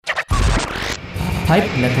Hype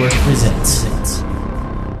Network presents.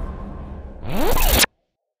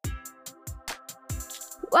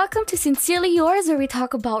 Welcome to Sincerely Yours, where we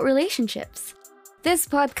talk about relationships. This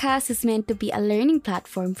podcast is meant to be a learning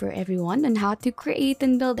platform for everyone on how to create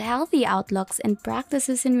and build healthy outlooks and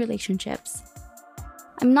practices in relationships.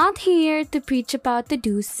 I'm not here to preach about the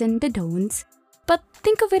do's and the don'ts, but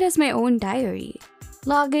think of it as my own diary,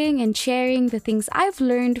 logging and sharing the things I've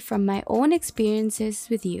learned from my own experiences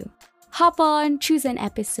with you. Hop on, choose an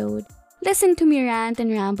episode, listen to me rant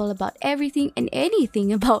and ramble about everything and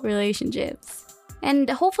anything about relationships. And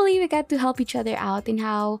hopefully we get to help each other out in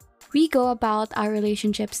how we go about our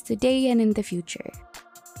relationships today and in the future.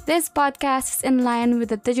 This podcast is in line with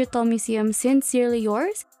the digital museum Sincerely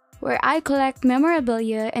Yours, where I collect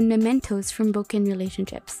memorabilia and mementos from broken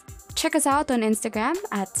relationships. Check us out on Instagram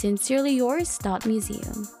at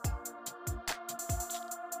sincerelyyours.museum.